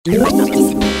Hey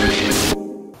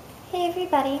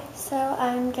everybody, so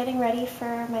I'm getting ready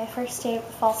for my first day of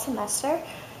the fall semester.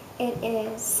 It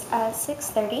is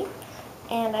 6:30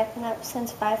 and I've been up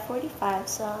since 5:45,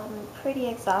 so I'm pretty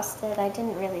exhausted. I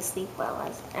didn't really sleep well,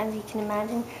 as you can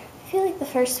imagine. I feel like the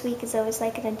first week is always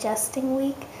like an adjusting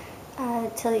week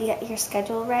till you get your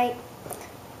schedule right.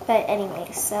 But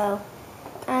anyway, so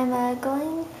I'm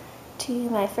going to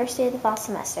my first day of the fall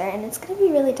semester, and it's going to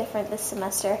be really different this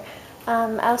semester.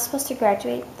 I was supposed to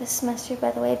graduate this semester,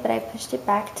 by the way, but I pushed it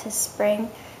back to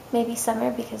spring, maybe summer,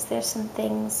 because there's some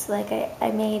things, like I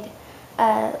made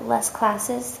less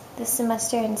classes this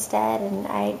semester instead, and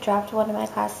I dropped one of my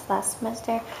classes last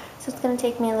semester, so it's going to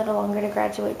take me a little longer to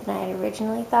graduate than I had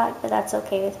originally thought, but that's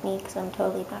okay with me because I'm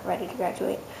totally not ready to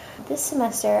graduate. This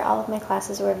semester, all of my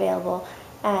classes were available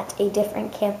at a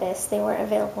different campus. They weren't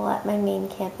available at my main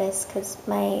campus because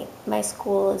my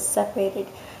school is separated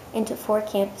into 4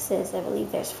 campuses. I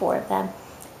believe there's 4 of them.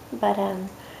 But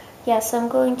yeah, so I'm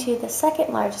going to the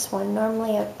second largest one.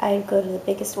 Normally I'd go to the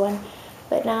biggest one,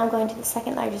 but now I'm going to the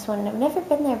second largest one, and I've never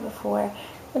been there before.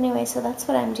 But anyway, so that's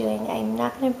what I'm doing. I'm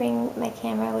not going to bring my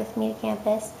camera with me to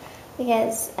campus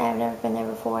because I've never been there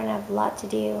before and I have a lot to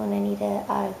do, and I need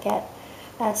to get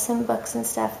some books and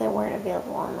stuff that weren't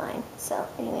available online. So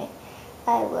anyway,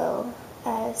 I will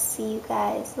see you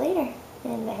guys later,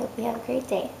 and I hope you have a great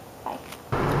day. Bye.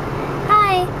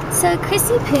 Hi, so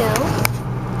Chrissy Poo,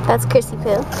 that's Chrissy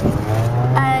Poo,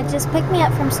 just picked me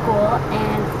up from school,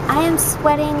 and I am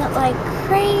sweating like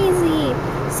crazy.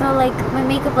 So like my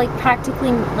makeup like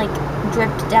practically like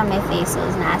dripped down my face. It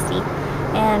was nasty.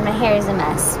 And my hair is a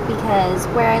mess because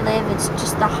where I live it's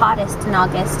just the hottest in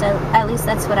August. At least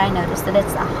that's what I noticed, that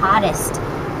it's the hottest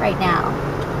right now,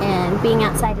 and being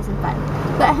outside isn't fun.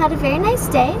 But I had a very nice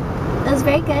day. It was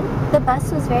very good. The bus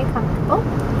was very comfortable,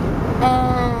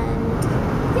 and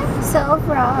yeah, so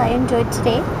overall I enjoyed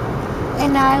today.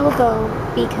 And now I will go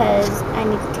because I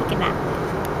need to take a nap.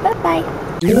 Bye bye.